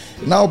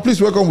Now,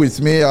 please welcome with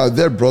me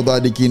their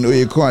brother Dikin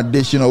Oyeko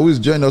Adeshina, who is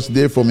joining us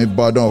today from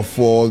Ibadan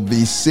for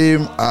the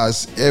Same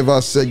as Ever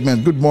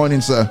segment. Good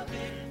morning, sir.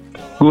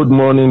 Good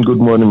morning,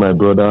 my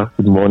brother.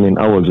 Good morning.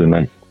 How was your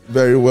night?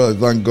 Very well,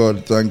 thank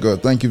God.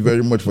 Thank you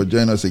very much for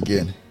joining us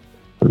again.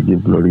 We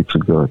give glory to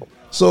God.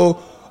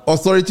 So,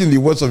 authority in the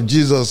words of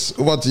Jesus.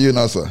 Over to you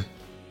now, sir.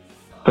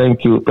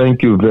 Thank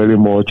you very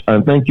much,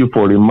 and thank you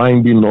for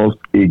reminding us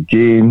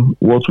again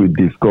what we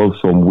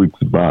discussed some weeks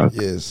back.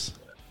 Yes.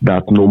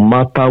 That no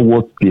matter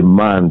what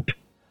demand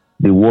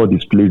the world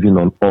is placing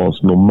on us,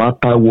 no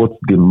matter what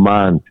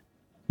demand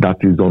that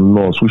is on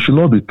us, we should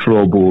not be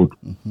troubled.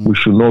 Mm-hmm. We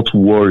should not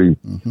worry,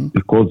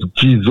 because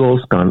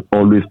Jesus can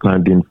always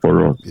stand in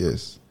for us.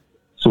 Yes.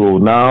 So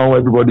now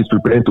everybody's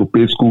preparing to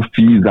pay school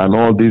fees and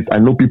all this. I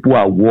know people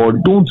are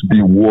worried. Don't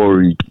be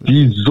worried.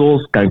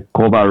 Jesus can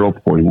cover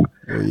up for you.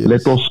 Oh, yes.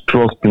 Let us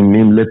trust in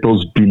him. Let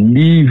us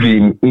believe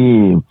in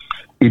him.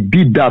 He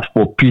did that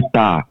for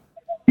Peter.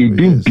 He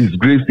didn't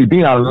disgrace. He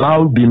didn't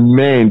allow the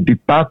men, the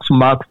tax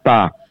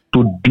master,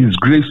 to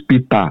disgrace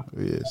Peter.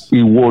 Yes.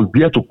 He was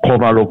there to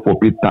cover up for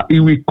Peter. He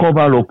will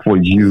cover up for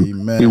you.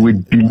 Amen. He will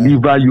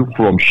deliver you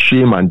from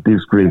shame and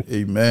disgrace.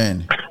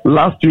 Amen.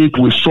 Last week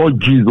we saw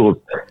Jesus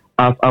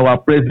as our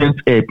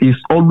present help. Is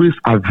always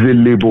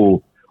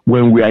available.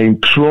 When we are in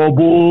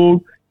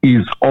trouble,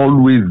 he's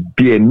always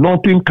there.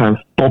 Nothing can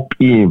stop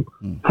him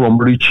from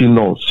reaching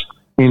us.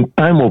 In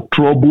time of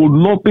trouble,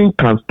 nothing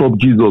can stop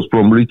Jesus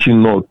from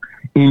reaching us.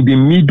 In the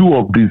middle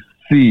of the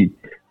sea,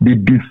 the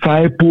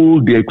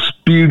disciples, they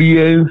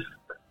experienced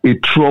a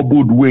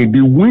troubled wind.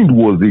 The wind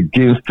was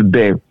against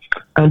them.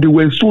 And they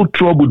were so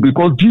troubled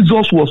because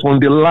Jesus was on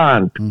the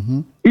land.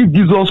 Mm-hmm. If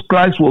Jesus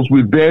Christ was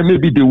with them,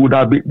 maybe they would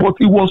have been. But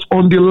he was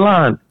on the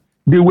land.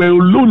 They were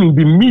alone in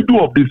the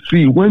middle of the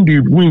sea when the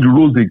wind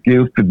rose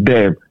against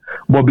them.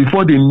 But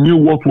before they knew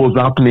what was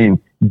happening,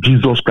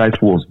 Jesus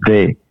Christ was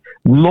there.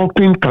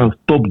 Nothing can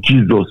stop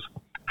Jesus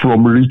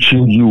from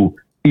reaching you.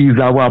 He is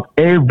our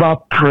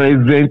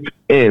ever-present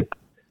help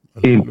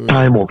in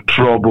time of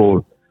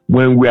trouble.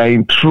 When we are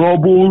in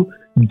trouble,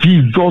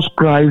 Jesus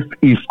Christ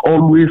is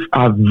always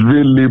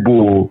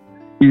available.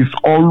 He's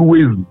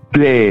always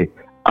there.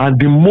 And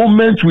the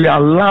moment we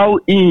allow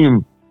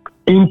him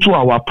into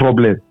our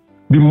problem,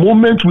 the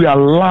moment we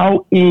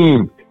allow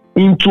him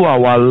into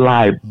our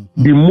life,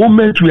 the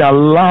moment we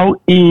allow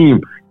him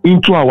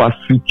into our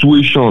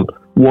situation,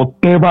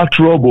 whatever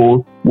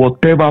trouble,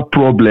 whatever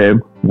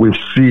problem, we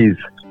cease.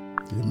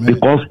 Amen.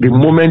 Because the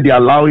moment they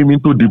allow him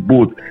into the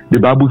boat, the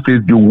Bible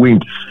says the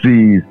wind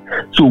ceases.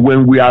 So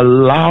when we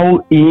allow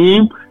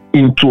him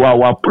into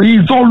our,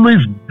 he's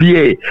always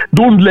there.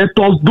 Don't let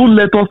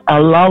us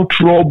allow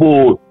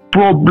trouble,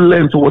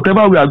 problems, or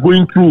whatever we are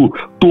going through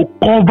to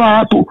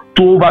cover, to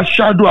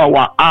overshadow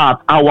our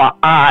heart, our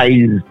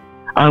eyes,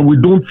 and we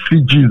don't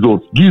see Jesus.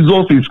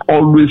 Jesus is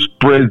always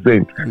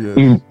present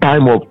in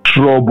time of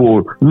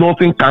trouble.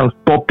 Nothing can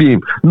stop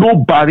him. No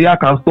barrier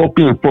can stop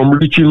him from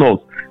reaching us.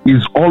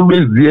 He's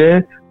always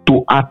there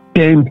to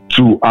attend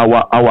to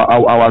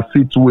our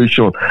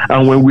situation.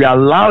 And when we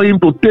allow him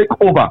to take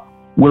over,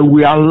 when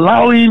we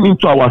allow him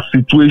into our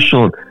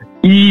situation,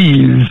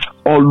 he is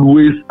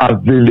always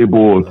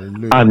available.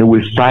 Hallelujah. And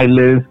will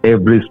silence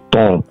every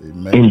storm.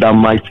 Amen. In the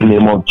mighty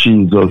name of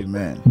Jesus.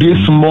 Amen.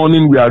 This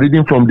morning we are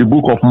reading from the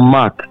book of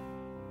Mark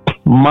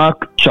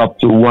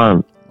chapter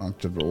 1. Mark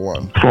chapter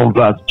 1. From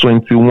verse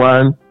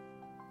 21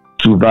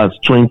 to verse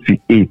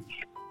 28.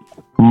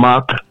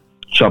 Mark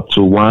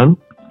chapter 1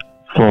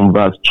 from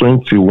verse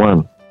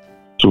 21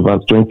 to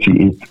verse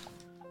 28.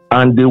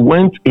 And they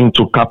went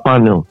into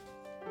Capernaum,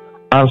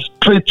 and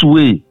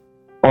straightway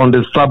on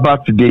the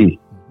Sabbath day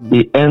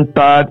he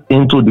entered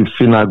into the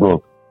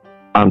synagogue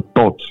and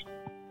taught,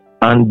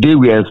 and they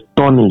were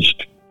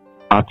astonished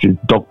at his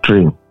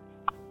doctrine.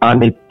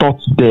 And he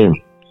taught them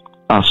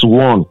as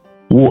one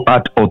who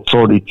had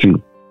authority,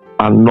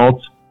 and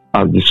not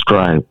as the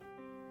scribe.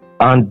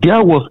 And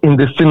there was in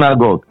the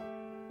synagogue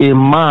a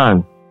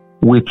man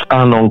with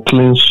an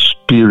unclean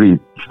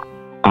spirit,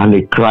 and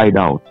he cried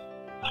out,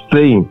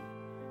 saying,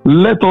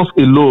 Let us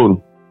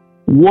alone.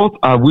 What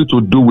have we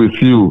to do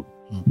with you,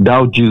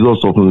 thou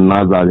Jesus of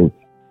Nazareth?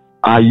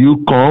 Are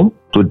you come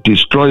to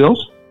destroy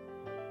us?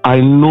 I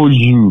know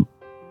you,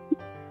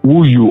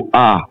 who you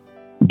are,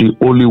 the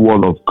Holy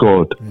One of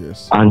God.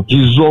 Yes. And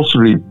Jesus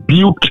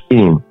rebuked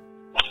him,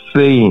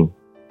 saying,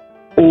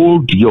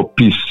 Hold your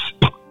peace,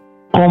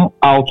 come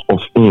out of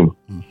him.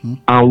 Mm-hmm.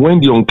 And when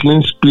the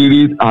unclean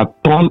spirit had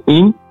turned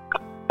him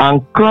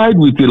and cried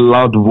with a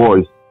loud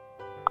voice,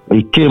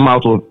 he came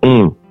out of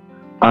him,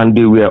 and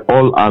they were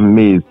all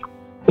amazed,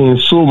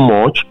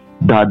 insomuch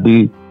that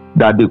they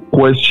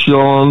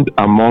questioned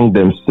among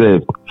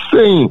themselves,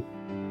 saying,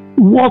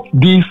 What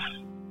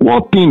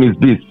thing is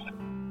this?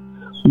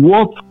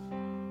 What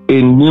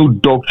a new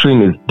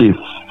doctrine is this?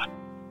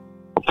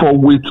 For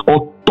with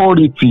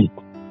authority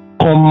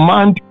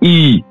command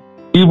he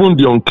even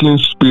the unclean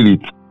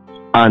spirit,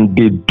 and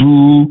they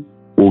do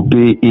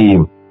obey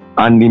him.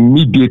 And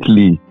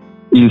immediately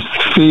his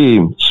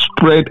fame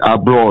spread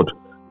abroad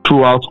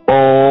throughout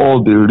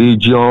all the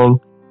region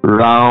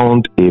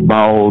round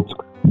about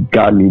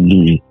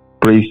Galilee.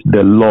 Praise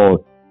the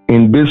Lord.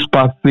 In this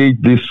passage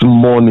this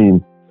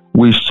morning,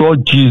 we saw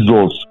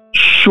Jesus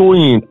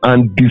showing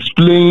and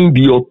displaying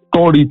the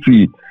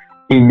authority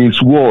in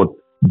his word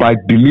by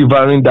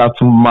delivering that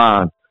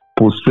man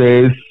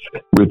possessed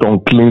with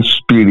unclean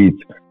spirit.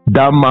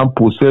 That man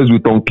possessed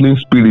with unclean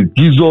spirit.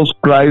 Jesus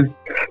Christ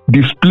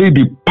displayed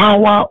the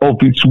power of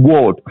his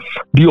word,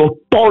 the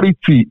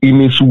authority in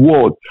his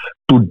word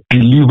to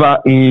deliver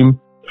him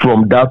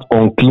from that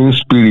unclean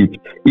spirit.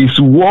 His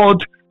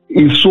word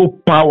is so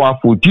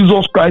powerful.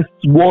 Jesus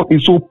Christ's word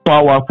is so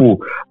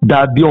powerful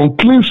that the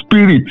unclean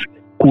spirit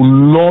could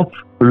not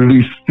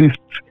resist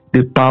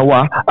the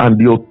power and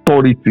the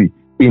authority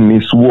in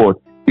his word.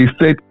 He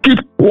said, keep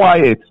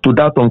quiet to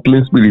that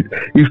unclean spirit.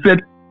 He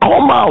said,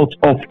 come out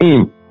of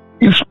him.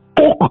 He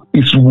spoke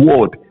his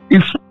word. He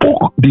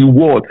spoke the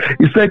word.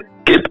 He said,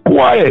 keep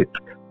quiet.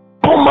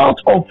 Come out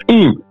of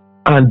him.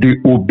 And they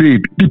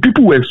obeyed. The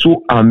people were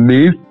so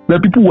amazed. The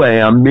people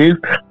were amazed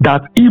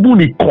that even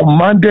he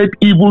commanded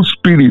evil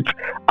spirits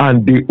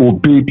and they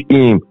obeyed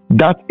him.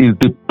 That is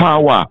the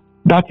power.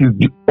 That is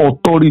the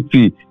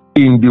authority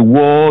in the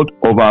word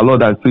of our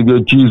Lord and Savior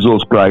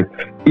Jesus Christ.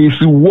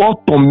 His word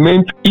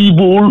torment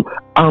evil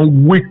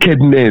and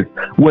wickedness.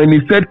 When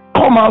he said,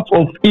 come out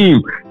of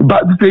him,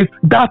 but he says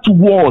that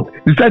word,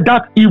 he said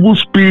that evil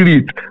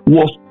spirit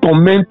was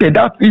tormented.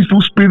 That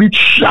evil spirit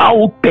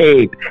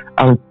shouted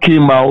and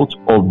came out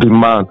of the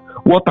man.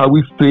 What are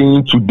we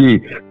saying today?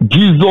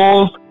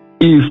 Jesus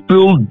is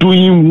still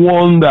doing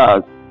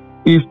wonders.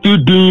 He's still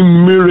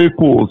doing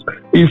miracles.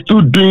 He's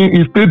still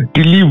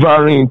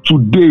delivering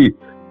today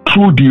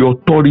through the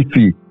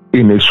authority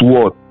in his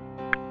word.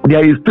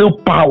 There is still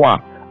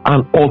power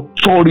and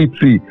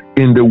authority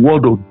in the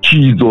word of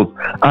Jesus,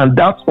 and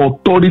that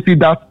authority,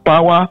 that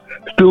power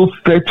still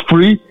sets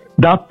free.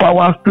 That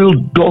power still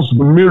does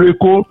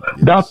miracle.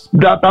 Yes.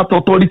 That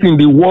authority in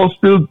the word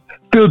still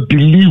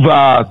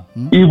delivers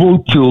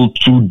even till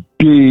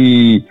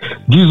today.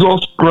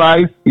 Jesus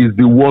Christ is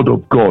the word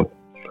of God.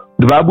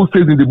 The Bible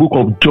says in the book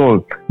of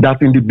John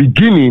that in the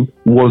beginning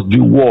was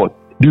the word.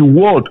 The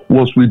word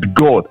was with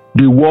God.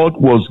 The word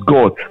was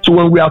God. So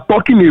when we are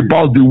talking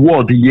about the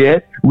word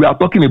here, we are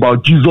talking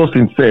about Jesus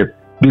himself,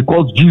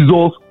 because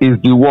Jesus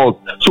is the word.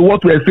 So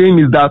what we are saying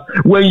is that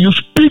when you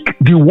speak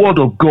the word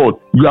of God,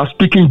 you are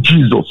speaking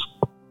Jesus.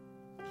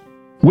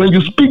 When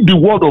you speak the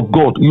word of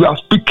God, you are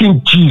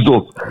speaking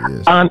Jesus.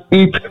 Yes. And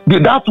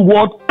that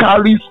word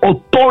carries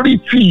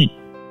authority.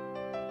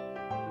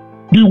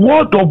 The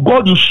word of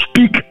God you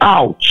speak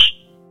out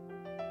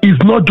is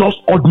not just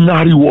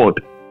ordinary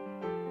word.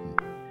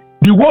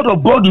 The word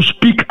of God you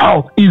speak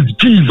out is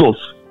Jesus.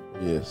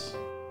 Yes.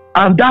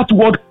 And that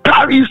word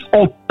carries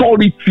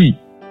authority.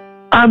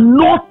 And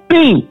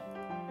nothing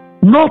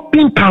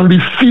can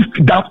resist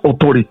that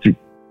authority.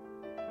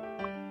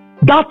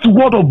 That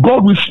word of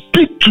God we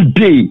speak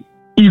today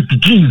is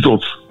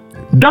Jesus.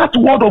 That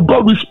word of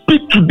God we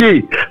speak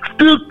today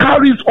still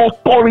carries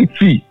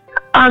authority.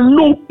 And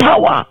no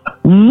power,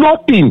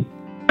 nothing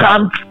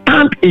can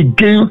stand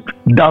against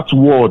that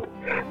word.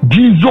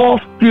 Jesus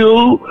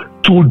still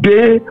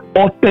today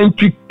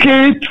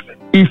authenticates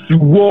his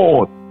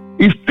word.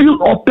 He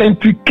still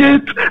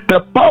authenticates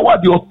the power,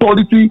 the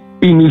authority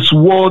in his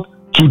word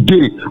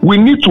today. We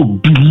need to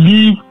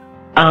believe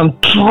and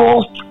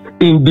trust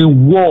in the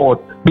word,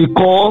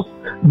 because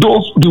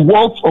the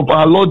words of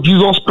our Lord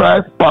Jesus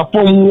Christ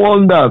perform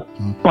wonders,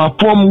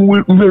 perform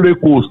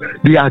miracles.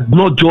 They are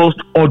not just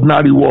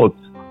ordinary words.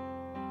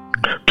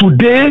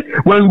 Today,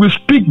 when we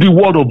speak the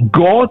word of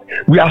God,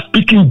 we are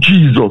speaking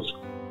Jesus.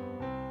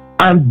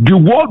 And the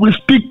word we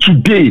speak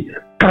today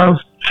can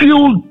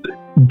still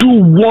do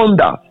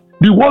wonders.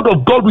 The word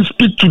of God we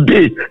speak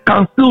today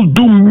can still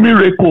do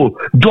miracles,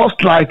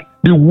 just like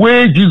the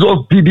way Jesus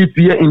did it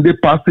here in the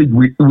passage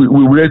we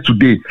read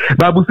today. The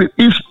Bible says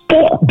he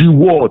spoke the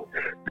word.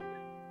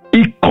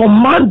 He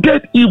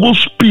commanded evil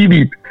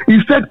spirit. He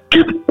said,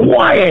 keep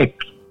quiet.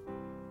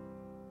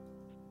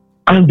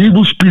 And the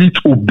evil spirit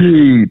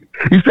obeyed.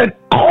 He said,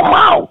 come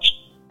out.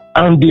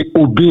 And they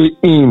obey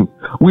him.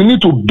 We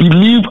need to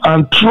believe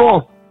and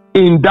trust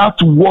in that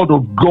word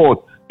of God,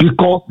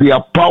 because they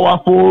are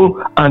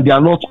powerful and they are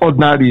not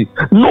ordinary.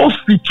 No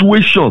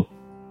situation,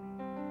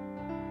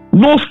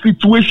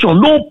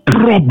 no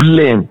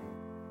problem,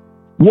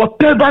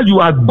 whatever you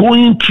are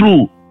going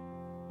through,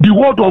 the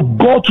word of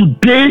God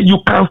today, you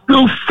can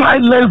still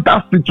silence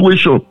that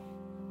situation.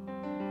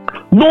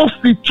 No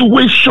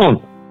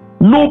situation,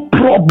 no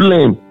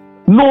problem,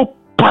 no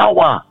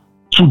power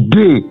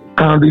today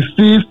can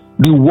resist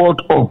the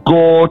word of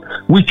God,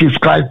 which is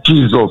Christ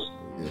Jesus.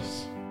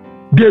 Yes.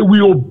 They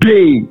will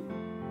obey.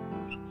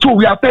 So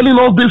we are telling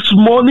us this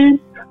morning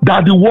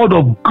that the word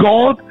of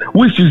God,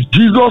 which is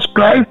Jesus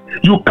Christ,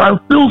 you can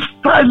still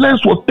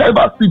silence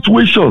whatever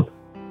situation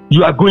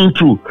you are going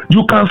through.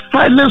 You can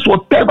silence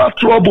whatever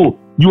trouble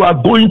you are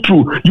going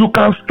through. You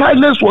can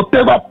silence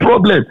whatever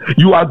problem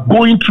you are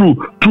going through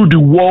the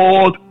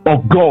word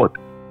of God.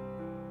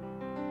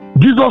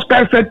 Jesus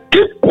Christ said,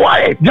 keep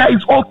quiet. There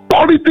is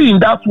authority in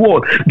that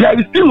word. There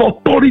is still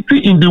authority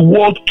in the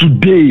world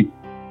today.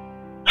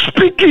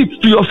 Speak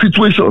it to your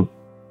situation.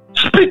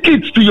 Speak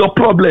it to your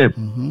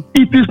problem.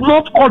 It is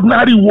not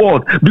ordinary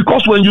word,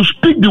 because when you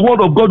speak the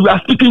word of God, we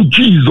are speaking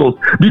Jesus,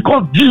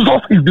 because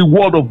Jesus is the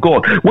word of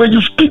God. When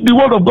you speak the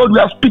word of God, we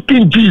are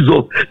speaking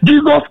Jesus.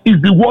 Jesus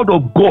is the word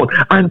of God,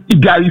 and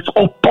there is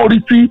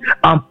authority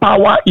and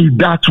power in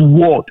that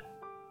word.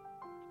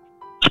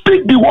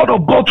 Speak the word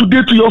of God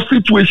today to your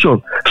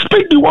situation.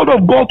 Speak the word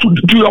of God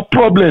to your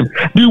problem.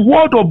 The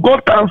word of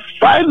God can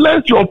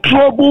silence your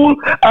trouble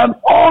and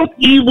all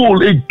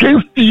evil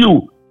against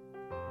you.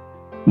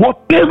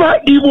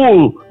 Whatever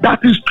evil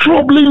that is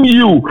troubling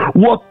you,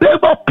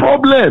 whatever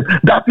problem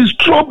that is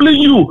troubling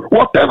you,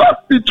 whatever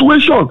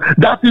situation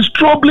that is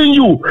troubling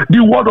you, the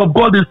word of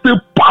God is still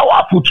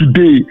powerful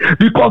today,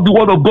 because the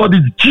word of God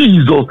is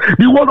Jesus.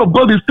 The word of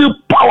God is still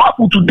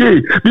powerful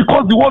today,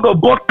 because the word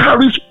of God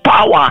carries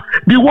power.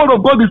 The word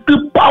of God is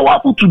still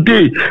powerful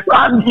today,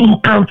 and you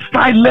can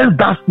silence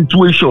that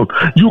situation.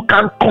 You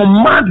can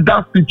command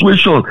that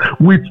situation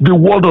with the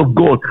word of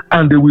God,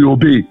 and they will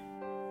obey.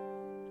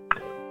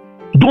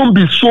 Don't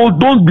be so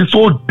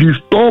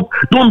disturbed.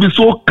 Don't be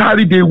so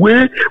carried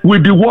away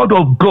with the word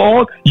of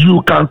God.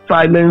 You can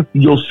silence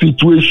your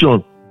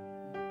situation.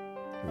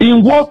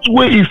 In what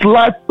way is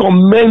life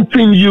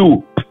tormenting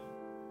you?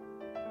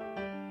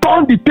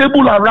 Turn the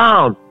table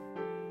around.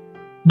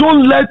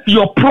 Don't let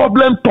your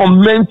problem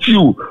torment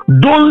you.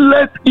 Don't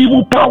let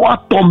evil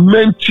power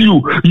torment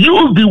you.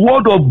 Use the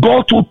word of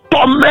God to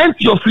torment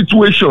your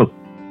situation.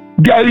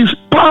 There is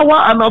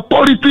power and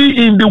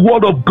authority in the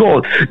word of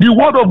God. The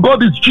word of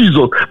God is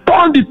Jesus.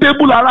 Turn the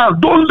table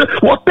around.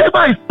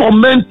 Whatever is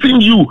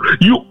tormenting you,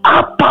 you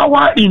have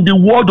power in the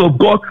word of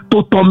God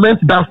to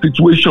torment that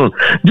situation.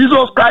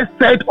 Jesus Christ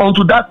said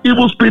unto that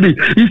evil spirit,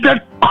 he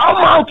said, come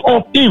out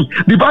of him.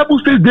 The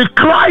Bible says they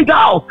cried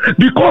out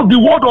because the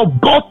word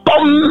of God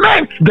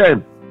torments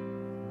them.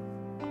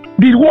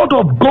 The word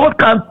of God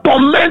can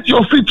torment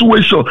your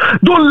situation.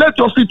 Don't let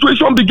your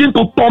situation begin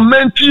to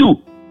torment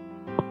you.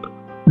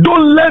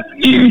 Don't let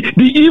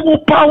the evil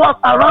powers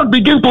around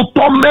begin to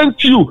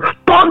torment you.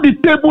 Turn the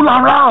table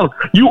around.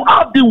 You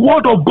have the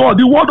word of God.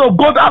 The word of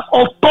God has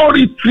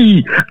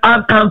authority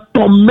and can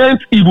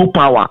torment evil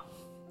power.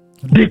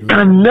 They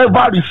can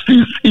never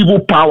resist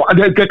evil power.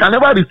 They can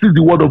never resist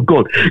the word of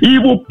God.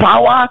 Evil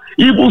power,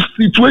 evil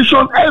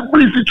situation,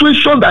 every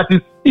situation that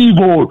is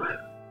evil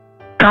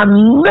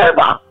can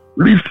never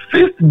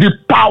resist the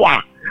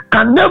power,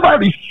 can never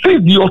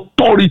receive the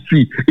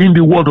authority in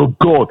the word of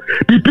God.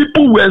 The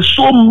people were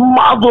so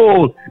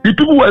marveled. The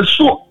people were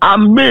so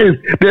amazed.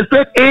 They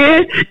said,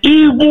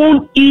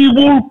 evil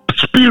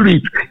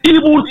spirit,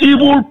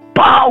 evil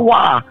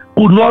power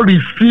could not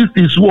resist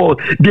his word.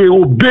 They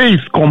obey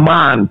his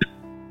command.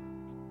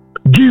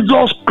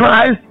 Jesus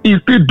Christ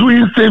is still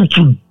doing same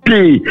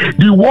today.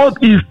 The word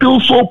is still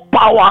so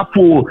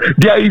powerful.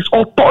 There is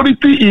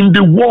authority in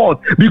the word,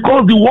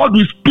 because the word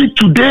we speak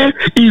today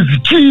is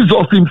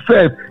Jesus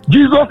himself.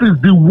 Jesus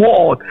is the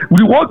word.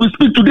 The word we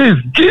speak today is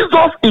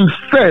Jesus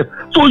himself.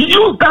 So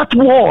use that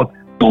word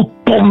to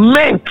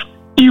torment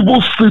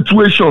evil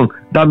situation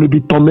that may be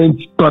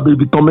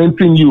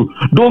tormenting you.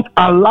 Don't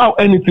allow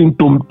anything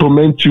to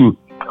torment you.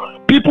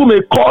 People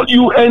may call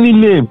you any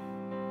name.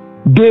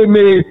 They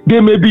may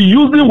be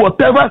using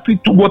whatever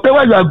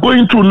you are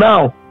going through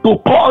now to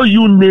call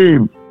you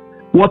names.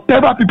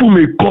 Whatever people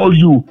may call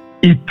you,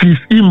 it is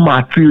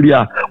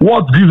immaterial.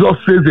 What Jesus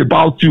says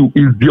about you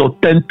is the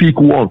authentic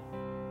one.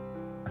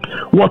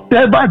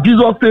 Whatever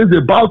Jesus says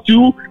about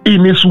you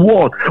in his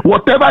word,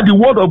 whatever the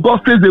word of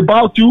God says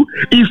about you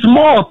is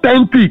more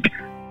authentic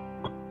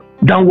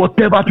than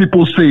whatever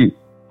people say.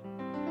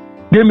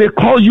 They may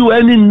call you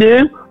any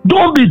name.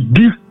 Don't be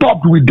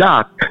disturbed with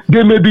that.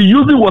 They may be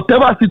using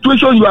whatever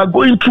situation you are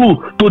going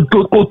through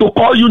to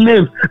call you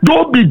names.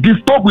 Don't be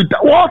disturbed with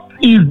that. What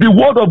is the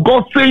word of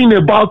God saying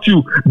about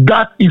you?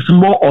 That is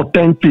more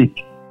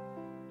authentic.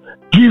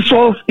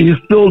 Jesus is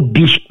still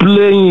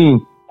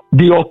displaying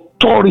the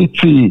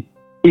authority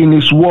in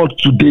his word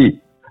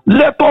today.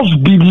 Let us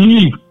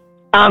believe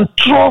and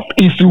trust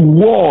his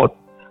word.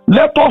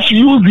 Let us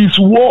use his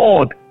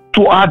word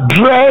to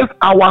address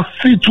our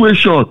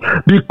situation,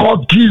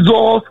 because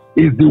Jesus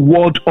is the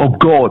word of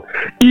God.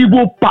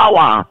 Evil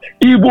power,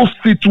 evil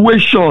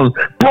situations,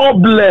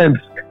 problems,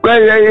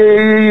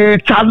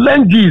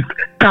 challenges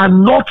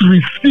cannot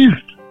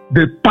resist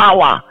the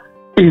power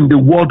in the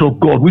word of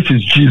God, which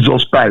is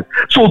Jesus Christ.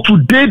 So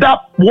today that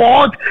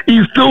word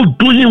is still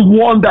doing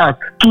wonders.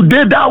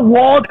 Today that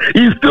word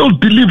is still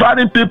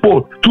delivering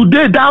people.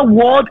 Today that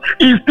word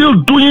is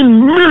still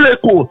doing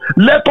miracles.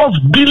 Let us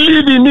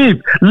believe in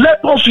it.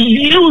 Let us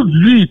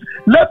use it.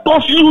 Let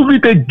us use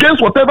it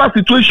against whatever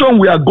situation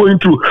we are going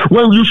through.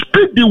 When you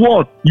speak the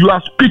word, you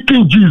are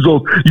speaking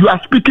Jesus. You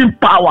are speaking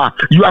power.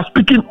 You are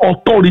speaking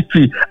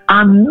authority.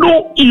 And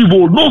no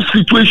evil, no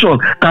situation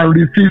can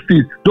resist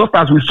it. Just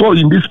as we saw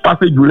in this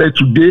passage we read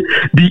today,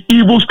 the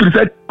evil spirit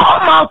said,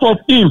 come out of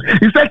him.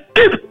 He said,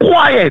 keep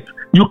quiet.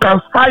 You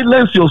can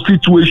silence your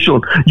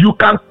situation. You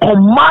can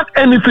command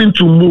anything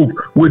to move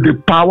with the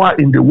power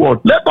in the word.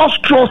 Let us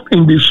trust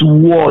in this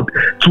word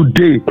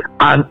today,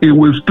 and it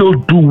will still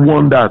do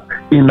wonders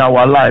in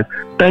our life.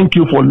 Thank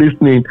you for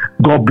listening.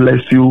 God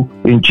bless you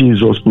in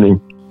Jesus' name.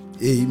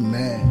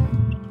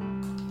 Amen.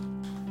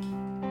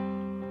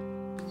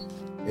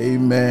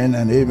 Amen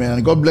and amen.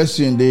 And God bless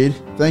you indeed.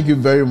 Thank you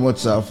very much,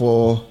 sir,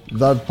 for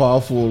that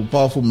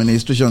powerful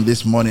ministration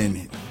this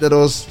morning. Let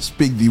us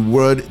speak the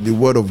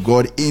word of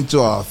God into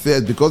our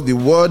affairs, because the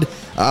word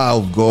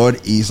of God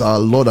is our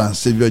Lord and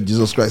Savior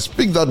Jesus Christ.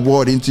 Speak that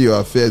word into your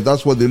affairs.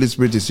 That's what the Holy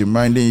Spirit is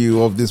reminding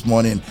you of this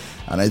morning.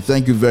 And I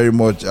thank you very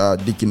much,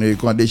 Deacon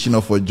Oyekun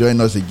Adesina, for joining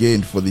us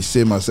again for the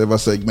Same as Ever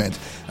segment.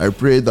 I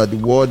pray that the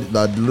word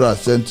that the Lord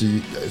has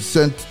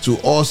sent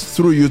to us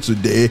through you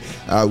today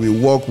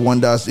will work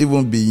wonders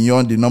even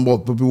beyond the number of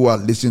people who are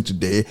listening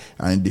today.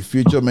 And in the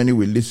future, many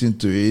will listen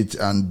to it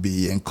and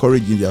be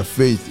encouraged in their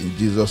faith in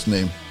Jesus'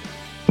 name.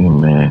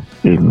 Amen.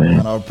 Amen.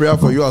 And our prayer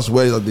for you as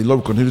well is that the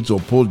Lord continue to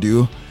uphold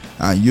you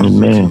and use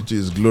you to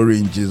his glory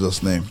in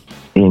Jesus' name.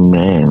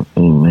 Amen.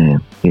 Amen.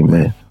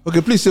 Amen. Okay,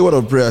 please say a word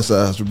of prayer,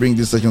 sir, as we bring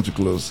this session to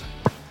close.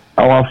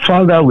 Our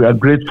Father, we are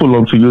grateful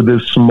unto you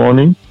this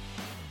morning.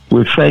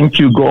 We thank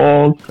you,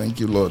 God. Thank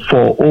you, Lord,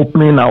 for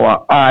opening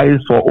our eyes,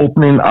 for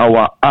opening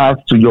our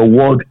hearts to your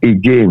word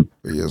again.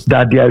 Oh, yes.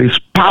 That there is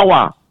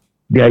power,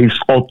 there is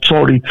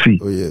authority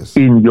Oh, yes.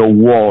 in your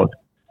word.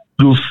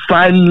 You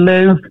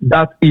silence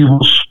that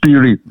evil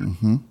spirit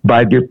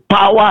by the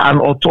power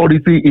and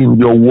authority in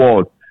your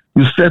word.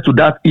 You said to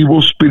that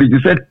evil spirit,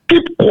 you said,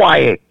 keep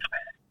quiet.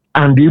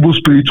 And the evil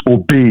spirit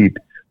obeyed.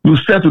 You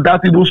said to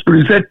that evil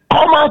spirit, you said,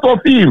 come out of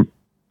him.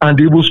 And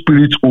the evil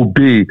spirit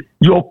obeyed.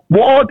 Your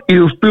word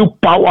is still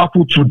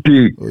powerful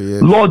today. Oh,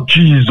 yes. Lord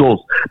Jesus,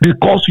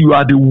 because you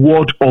are the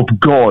word of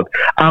God.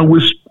 And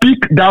we speak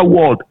that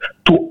word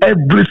to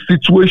every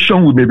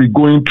situation we may be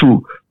going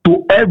through,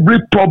 to every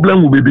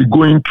problem we may be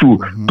going through,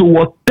 to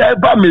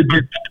whatever may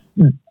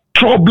be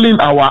troubling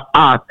our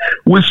heart.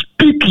 We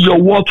speak your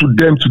word to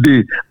them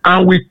today,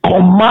 and we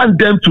command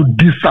them to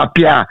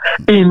disappear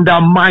in the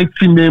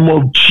mighty name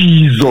of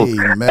Jesus.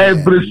 Amen.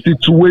 Every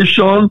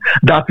situation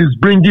that is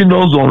bringing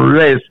us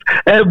unrest,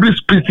 every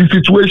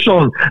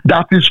situation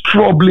that is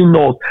troubling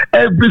us,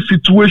 every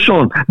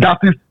situation that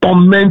is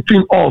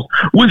tormenting us,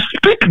 we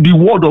speak the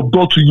word of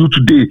God to you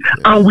today,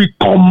 and we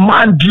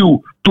command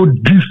you to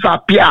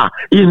disappear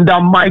in the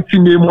mighty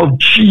name of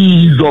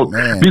Jesus.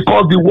 Amen.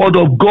 Because the word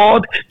of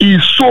God is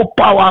so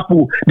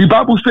powerful. The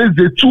Bible says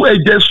the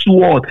two-edged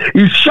sword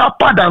is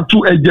sharper than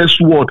two-edged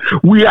sword.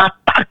 We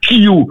attack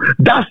you,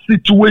 that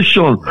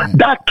situation,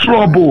 that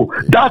trouble,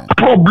 that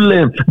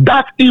problem,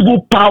 that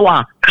evil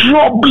power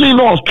troubling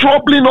us,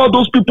 troubling all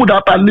those people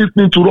that are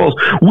listening to us.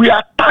 We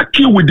attack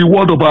you with the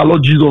word of our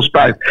Lord Jesus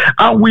Christ,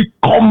 and we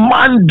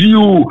command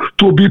you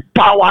to be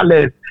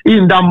powerless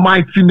in the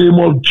mighty name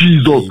of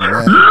Jesus.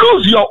 Amen.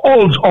 Lose your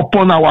hold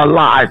upon our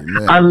life.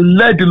 Amen. And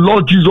let the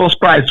Lord Jesus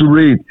Christ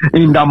reign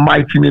in the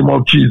mighty name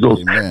of Jesus.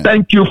 Amen.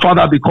 Thank you,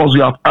 Father, because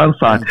you have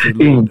answered.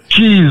 In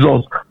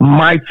Jesus'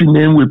 mighty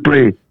name we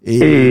pray.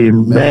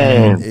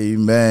 Amen.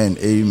 Amen.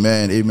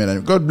 Amen. Amen.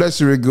 And God bless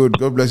you very good.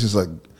 God bless you, sir.